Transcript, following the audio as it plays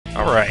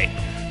Alright.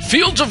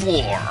 Fields of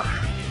War.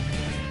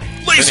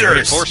 Lasers!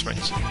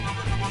 Reinforcements.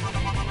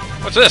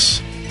 What's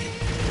this?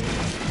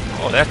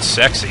 Oh, that's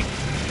sexy.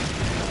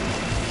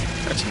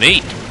 That's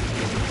neat.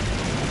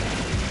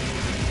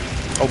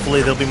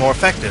 Hopefully they'll be more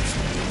effective.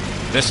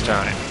 This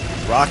time.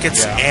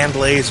 Rockets and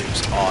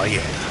lasers. Oh,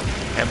 yeah.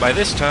 And by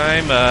this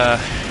time,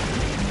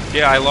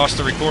 yeah, I lost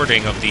the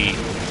recording of the...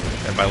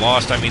 And by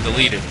lost, I mean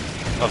deleted.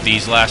 Of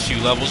these last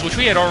few levels, which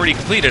we had already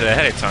completed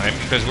ahead of time,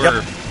 because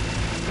we're... Yep.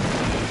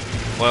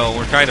 Well,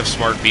 we're kind of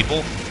smart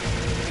people.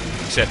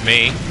 Except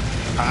me.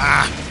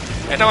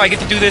 And now I get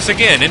to do this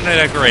again. Isn't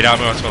that great? I'm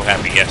so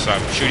happy. Yes,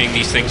 I'm shooting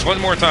these things one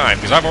more time,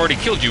 because I've already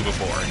killed you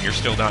before, and you're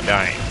still not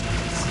dying.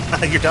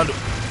 You're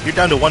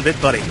down to one bit,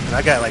 buddy. And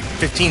I got like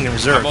 15 in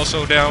reserve. I'm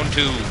also down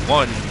to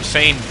one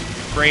sane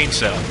brain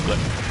cell, but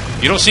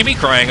you don't see me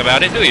crying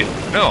about it, do you?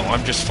 No,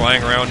 I'm just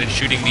flying around and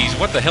shooting these...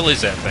 What the hell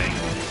is that thing?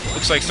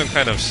 Looks like some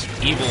kind of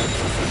evil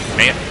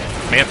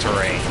manta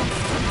ray.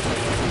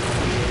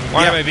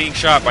 Why am I being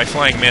shot by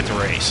flying manta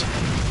rays?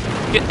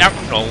 Get out!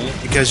 No.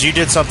 Because you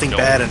did something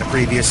bad in a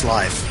previous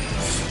life.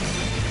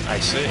 I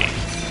see.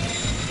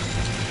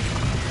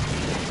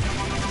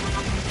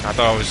 I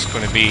thought it was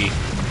going to be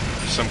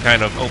some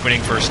kind of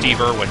opening for a Steve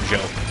Irwin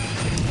joke.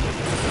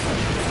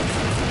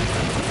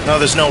 No,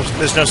 there's no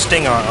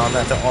sting on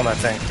that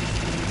thing.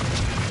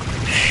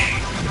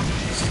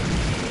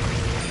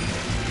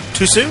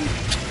 Too soon?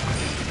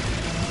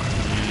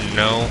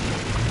 No.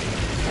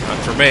 Not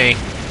for me.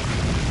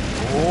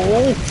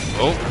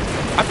 Oh,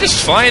 I'm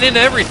just flying into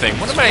everything.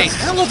 What am I... Where the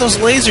hell are those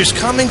lasers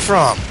coming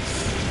from?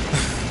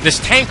 This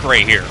tank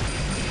right here.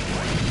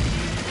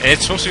 And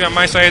it's supposed to be on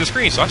my side of the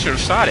screen, so I should have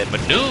shot it.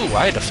 But no,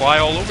 I had to fly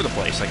all over the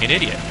place like an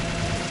idiot.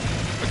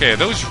 Okay, are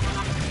those...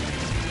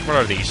 What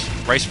are these?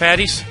 Rice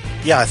patties?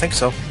 Yeah, I think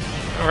so.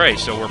 Alright,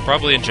 so we're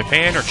probably in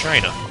Japan or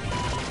China.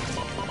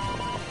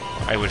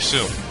 I would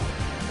assume.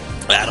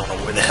 I don't know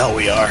where the hell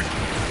we are.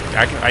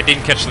 I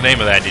didn't catch the name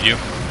of that, did you?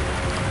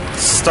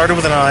 Started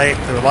with an I.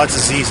 There were lots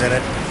of Z's in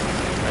it.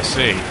 I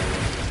see.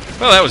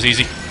 Well, that was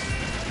easy.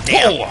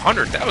 Damn. Whoa,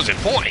 100,000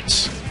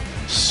 points.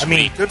 Sweet. I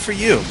mean, good for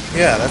you.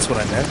 Yeah, that's what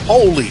I meant.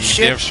 Holy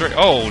shit. Damn straight.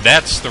 Oh,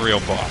 that's the real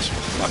boss.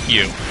 Fuck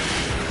you.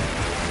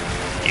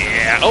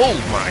 Yeah. Oh,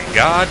 my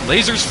God.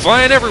 Lasers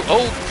flying everywhere.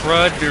 Oh,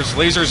 crud. There's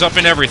lasers up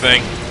in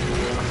everything.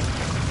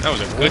 That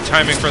was a good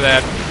timing for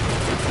that.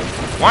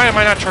 Why am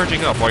I not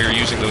charging up while you're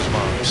using those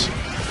bombs?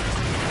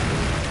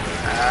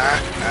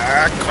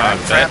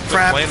 Crap.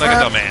 Playing like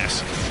a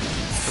dumbass.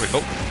 Here we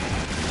go.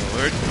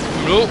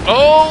 No.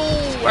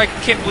 Oh, I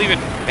can't believe it.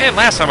 Man,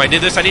 last time I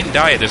did this, I didn't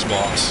die at this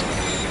boss.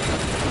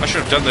 I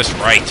should have done this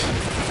right.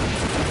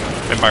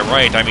 And by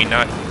right, I mean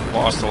not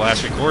lost the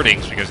last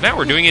recordings, because now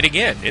we're doing it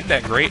again. Isn't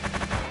that great?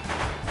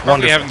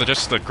 We're having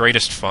just the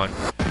greatest fun.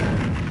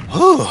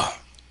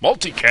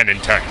 Multi-cannon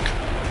tank.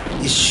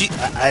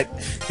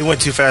 It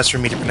went too fast for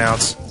me to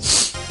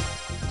pronounce.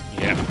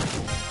 Yeah.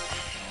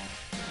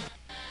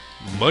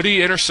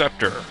 Muddy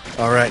Interceptor.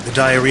 Alright, the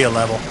diarrhea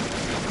level.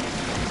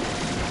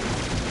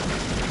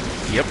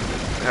 Yep.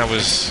 That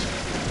was...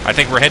 I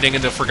think we're heading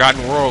into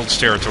Forgotten Worlds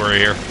territory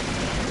here.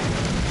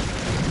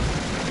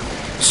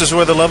 This is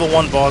where the level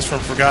 1 boss from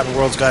Forgotten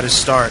Worlds got his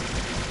start.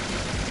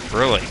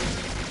 Really?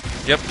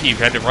 Yep, he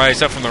had to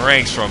rise up from the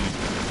ranks from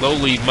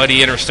lowly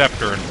Muddy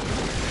Interceptor, and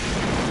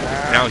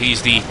now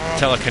he's the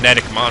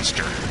telekinetic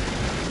monster.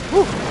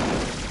 Whew.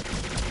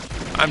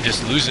 I'm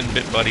just losing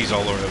bit buddies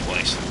all over the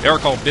place. They are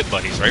called bit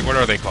buddies, right? What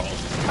are they called?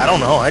 I don't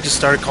know. I just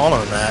started calling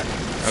them that.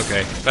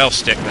 Okay, that'll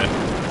stick then.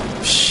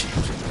 Shit.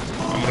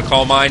 I'm going to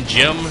call mine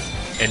Jim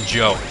and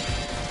Joe.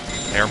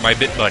 They're my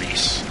bit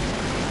buddies.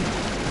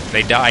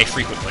 They die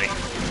frequently.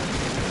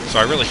 So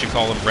I really should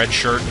call them Red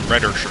Shirt and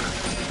Redder Shirt.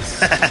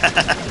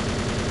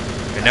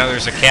 And now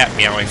there's a cat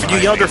meowing For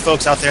behind you younger me.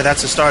 folks out there,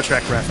 that's a Star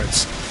Trek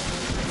reference.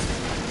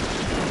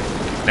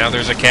 Now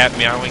there's a cat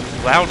meowing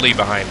loudly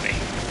behind me.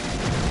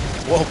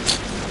 Whoa.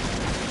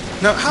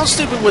 Now, how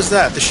stupid was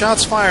that? The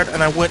shots fired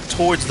and I went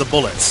towards the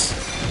bullets.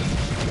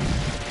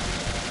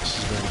 This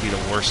is going to be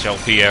the worst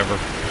LP ever.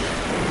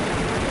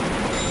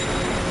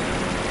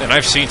 And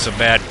I've seen some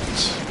bad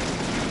ones.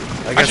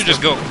 I should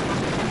just go...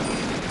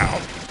 Ow.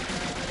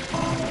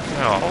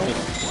 Oh.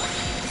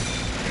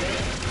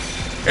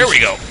 There we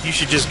go. You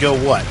should just go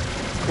what?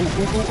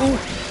 Ooh.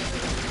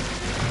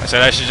 I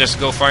said I should just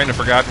go find a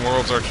Forgotten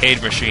Worlds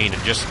arcade machine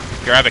and just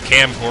grab a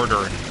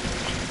camcorder and,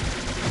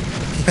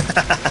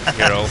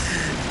 you know,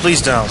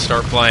 please don't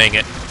start playing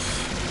it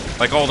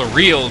like all the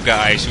real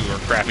guys who are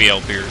crappy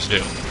LPers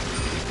do.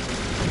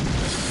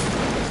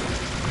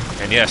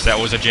 And yes, that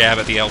was a jab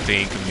at the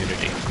LPing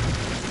community.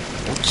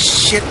 Oh,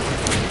 shit.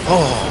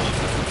 Oh.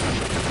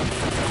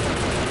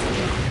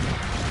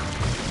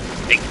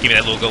 Hey, give me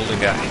that little golden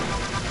guy.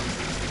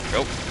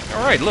 Go.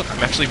 Alright, look,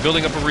 I'm actually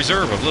building up a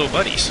reserve of little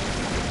buddies.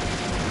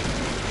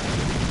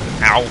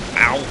 Ow,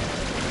 ow.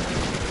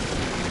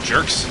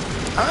 Jerks.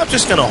 I'm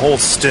just gonna hold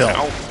still.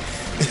 Ow.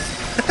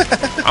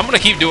 I'm gonna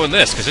keep doing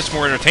this, because it's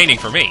more entertaining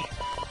for me.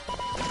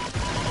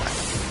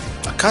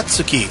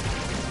 Akatsuki.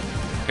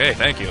 Okay,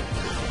 thank you.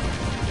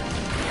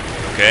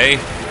 Okay.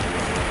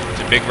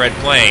 It's a big red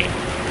plane.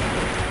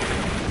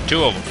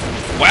 2 of them.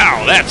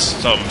 Wow, that's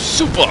some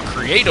super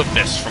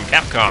creativeness from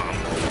Capcom.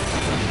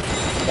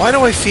 Why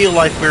do I feel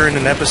like we're in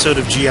an episode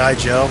of G.I.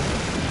 Joe?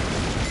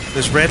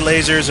 There's red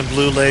lasers and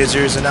blue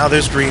lasers, and now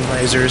there's green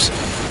lasers.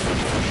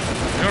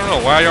 I don't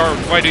know.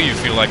 Why do you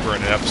feel like we're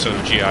in an episode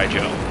of G.I.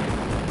 Joe?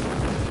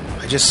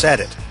 I just said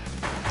it.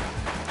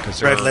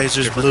 Red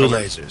lasers, blue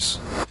lasers.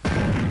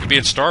 It could be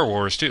in Star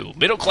Wars, too.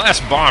 Middle-class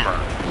bomber.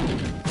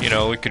 You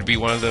know, it could be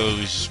one of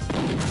those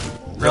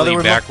really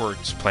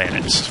backwards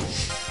planets.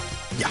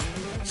 Yeah.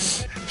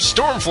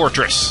 Storm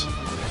Fortress.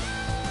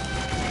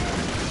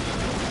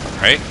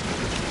 Right?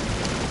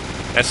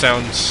 That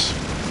sounds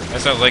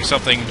like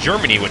something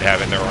Germany would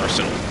have in their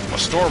arsenal. A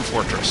Storm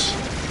Fortress.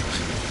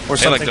 Or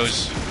they something, like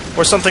those.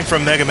 Or something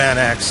from Mega Man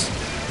X.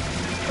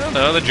 I don't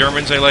know. The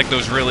Germans, they like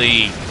those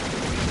really,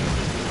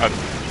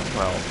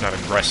 well, not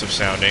aggressive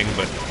sounding,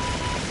 but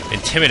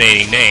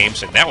intimidating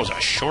names. And that was a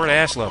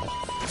short-ass level.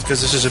 It's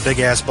because this is a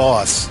big-ass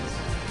boss.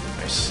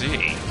 I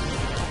see.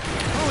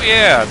 Oh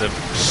yeah, the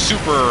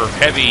super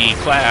heavy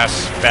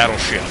class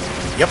battleship.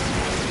 Yep.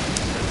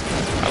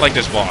 I like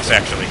this boss,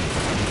 actually.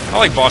 I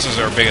like bosses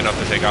that are big enough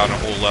to take out a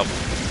whole level.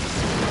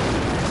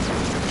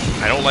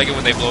 I don't like it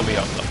when they blow me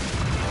up, though.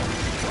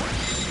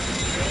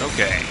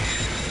 Okay.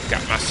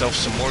 Got myself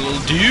some more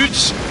little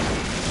dudes.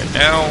 And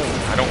now,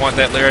 I don't want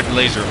that red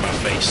laser in my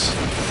face.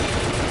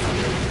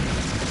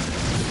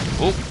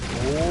 Oh.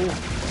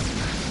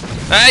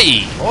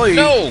 Hey! Oi.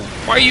 No!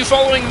 Why are you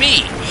following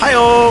me?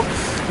 Hi-oh!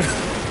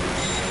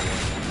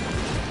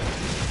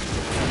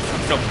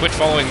 No, quit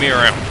following me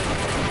around.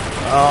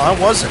 I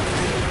wasn't.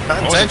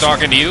 I wasn't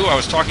talking to you. I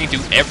was talking to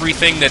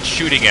everything that's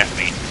shooting at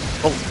me.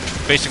 Oh.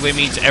 Basically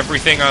means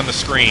everything on the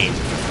screen.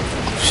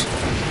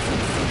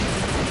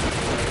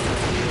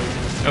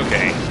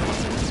 Okay.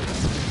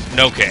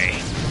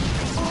 Okay.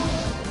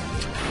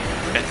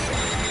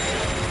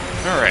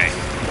 Alright.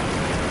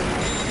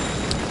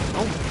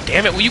 Oh,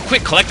 damn it. Will you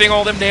quit collecting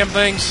all them damn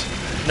things?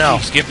 No.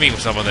 Please give me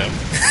some of them.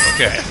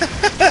 Okay.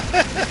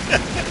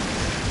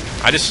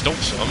 I just stole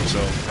some, so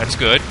that's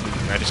good.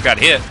 I just got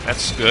hit.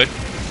 That's good.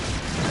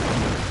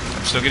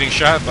 I'm still getting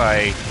shot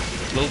by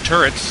little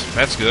turrets.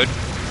 That's good.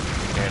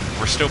 And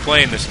we're still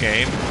playing this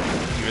game,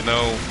 even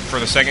though for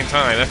the second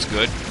time. That's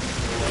good.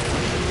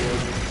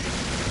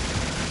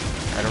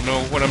 I don't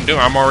know what I'm doing.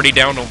 I'm already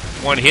down to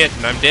 1 hit,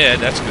 and I'm dead.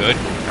 That's good.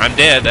 I'm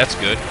dead. That's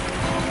good.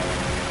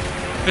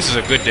 This is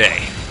a good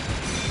day.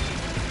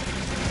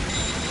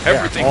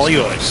 Everything's all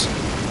yours.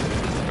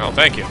 Oh,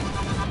 thank you.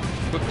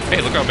 Look,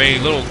 hey, look how many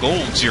little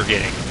golds you're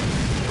getting.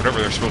 Whatever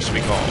they're supposed to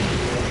be called.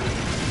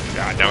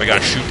 God, now we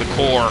gotta shoot the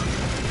core.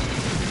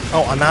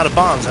 Oh, I'm out of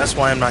bombs. That's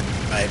why I'm not...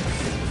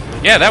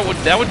 Yeah, that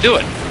would do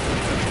it.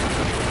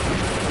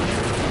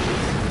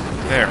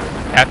 There.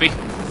 Happy?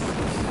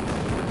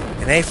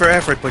 An A for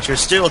effort, but you're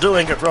still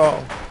doing it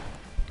wrong.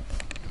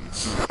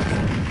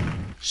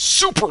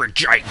 Super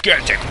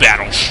gigantic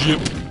battleship.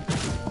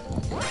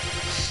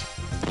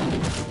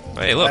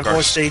 Hey, look. 5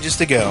 more stages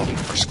to go.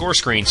 Our score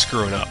screen's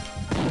screwing up.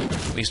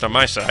 At least on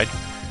my side.